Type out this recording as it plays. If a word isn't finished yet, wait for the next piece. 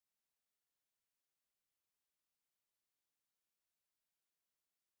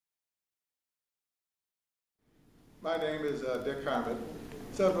My name is Dick Harmet.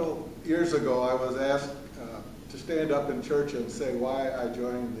 Several years ago, I was asked to stand up in church and say why I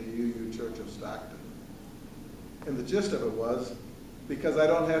joined the UU Church of Stockton. And the gist of it was, because I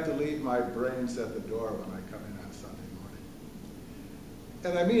don't have to leave my brains at the door when I come in on Sunday morning.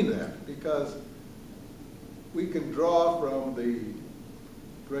 And I mean that because we can draw from the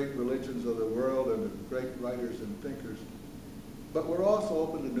great religions of the world and the great writers and thinkers, but we're also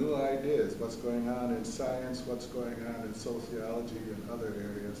open to new ideas, what's going on in science, what's going on in sociology and other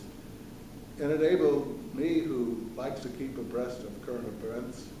areas, and enable me, who likes to keep abreast of current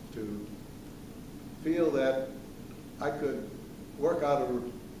events, to feel that I could work out a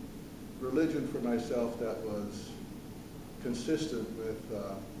religion for myself that was consistent with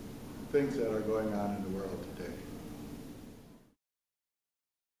things that are going on in the world today.